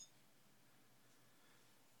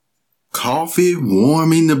Coffee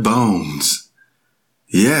warming the bones.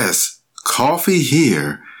 Yes, coffee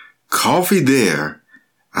here, coffee there.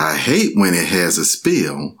 I hate when it has a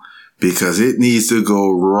spill because it needs to go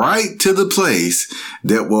right to the place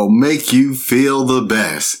that will make you feel the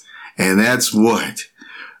best. And that's what?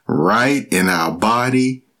 Right in our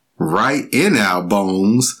body, right in our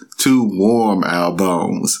bones to warm our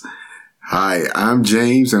bones. Hi, I'm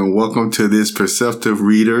James and welcome to this Perceptive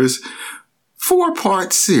Readers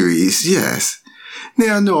 4-part series. Yes.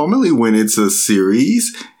 Now, normally when it's a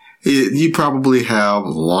series, you probably have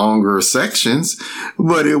longer sections,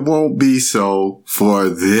 but it won't be so for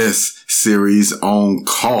this series on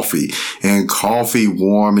coffee and coffee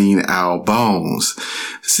warming our bones.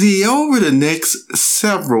 See, over the next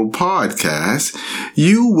several podcasts,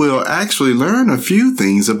 you will actually learn a few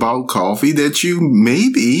things about coffee that you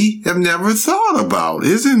maybe have never thought about.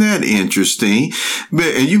 Isn't that interesting?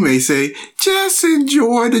 And you may say, just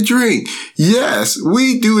enjoy the drink. Yes,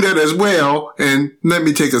 we do that as well. And let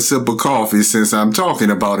me take a sip of coffee since I'm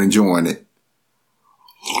talking about enjoying it.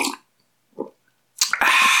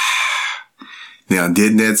 Now,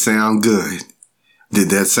 didn't that sound good? Did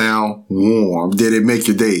that sound warm? Did it make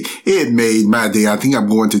your day? It made my day. I think I'm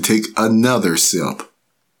going to take another sip.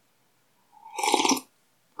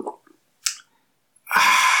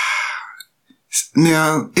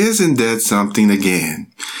 Now, isn't that something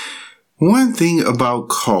again? One thing about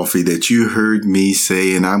coffee that you heard me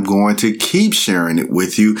say, and I'm going to keep sharing it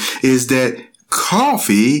with you, is that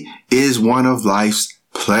coffee is one of life's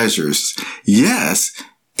pleasures. Yes,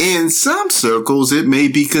 in some circles, it may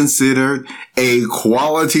be considered a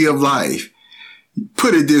quality of life.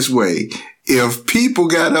 Put it this way. If people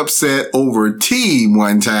got upset over tea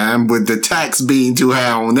one time with the tax being too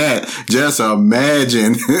high on that, just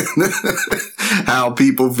imagine how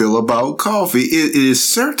people feel about coffee. It is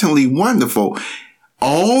certainly wonderful.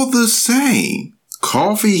 All the same,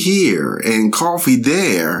 coffee here and coffee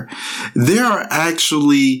there, there are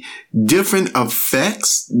actually different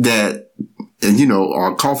effects that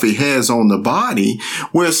our coffee has on the body,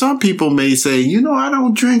 where some people may say, I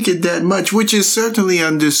don't drink it that much, which is certainly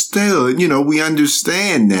understood. We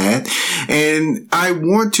understand that. And I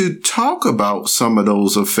want to talk about some of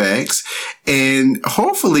those effects. And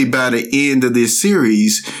hopefully by the end of this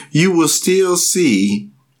series, you will still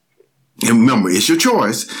see, and remember, it's your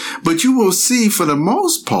choice, but you will see for the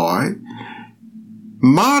most part,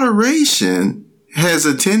 moderation has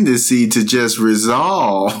a tendency to just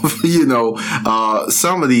resolve,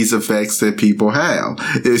 some of these effects that people have.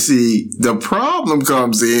 You see, the problem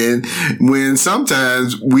comes in when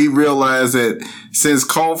sometimes we realize that since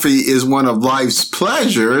coffee is one of life's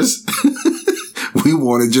pleasures, we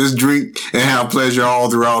want to just drink and have pleasure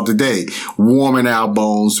all throughout the day, warming our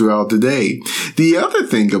bones throughout the day. The other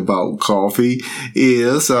thing about coffee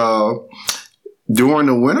is, during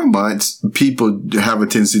the winter months, people have a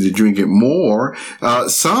tendency to drink it more.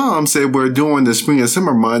 Some say we're during the spring and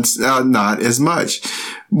summer months, not as much.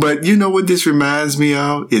 But you know what this reminds me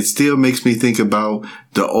of? It still makes me think about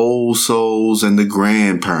the old souls and the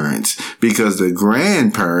grandparents, because the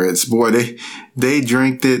grandparents, boy, they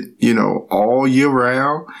drank it, all year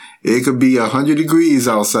round. It could be 100 degrees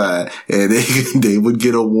outside and they would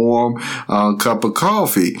get a warm cup of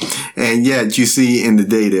coffee. And yet you see in the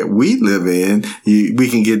day that we live in, we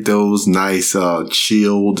can get those nice,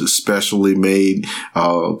 chilled, specially made,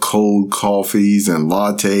 cold coffees and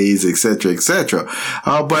lattes, etc., etc.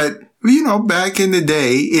 But back in the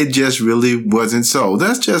day, it just really wasn't so.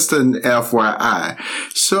 That's just an FYI.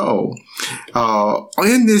 So,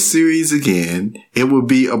 in this series again, it will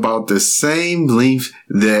be about the same length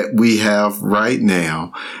that we have right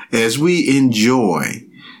now as we enjoy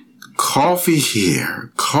coffee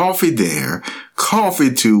here, coffee there,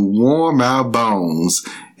 coffee to warm our bones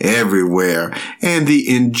everywhere, and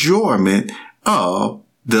the enjoyment of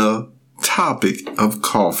the topic of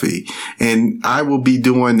coffee. And I will be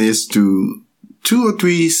doing this through 2 or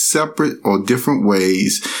 3 separate or different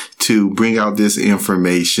ways to bring out this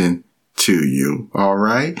information to you. All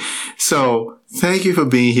right. So thank you for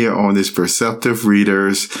being here on this Perceptive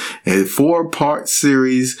Readers, a 4-part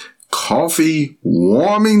series, Coffee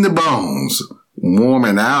Warming the Bones,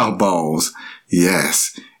 warming our bones.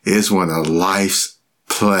 Yes, it's one of life's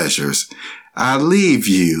pleasures. I leave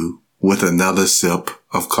you with another sip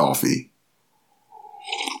of coffee.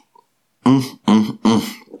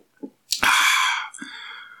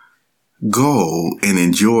 Go and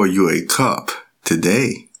enjoy you a cup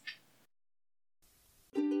today.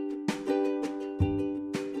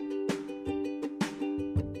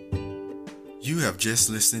 You have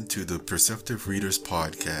just listened to the Perceptive Readers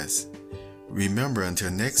podcast. Remember,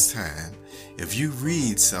 until next time, If you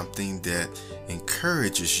read something that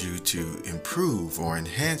encourages you to improve or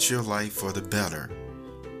enhance your life for the better,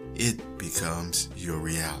 it becomes your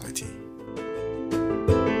reality.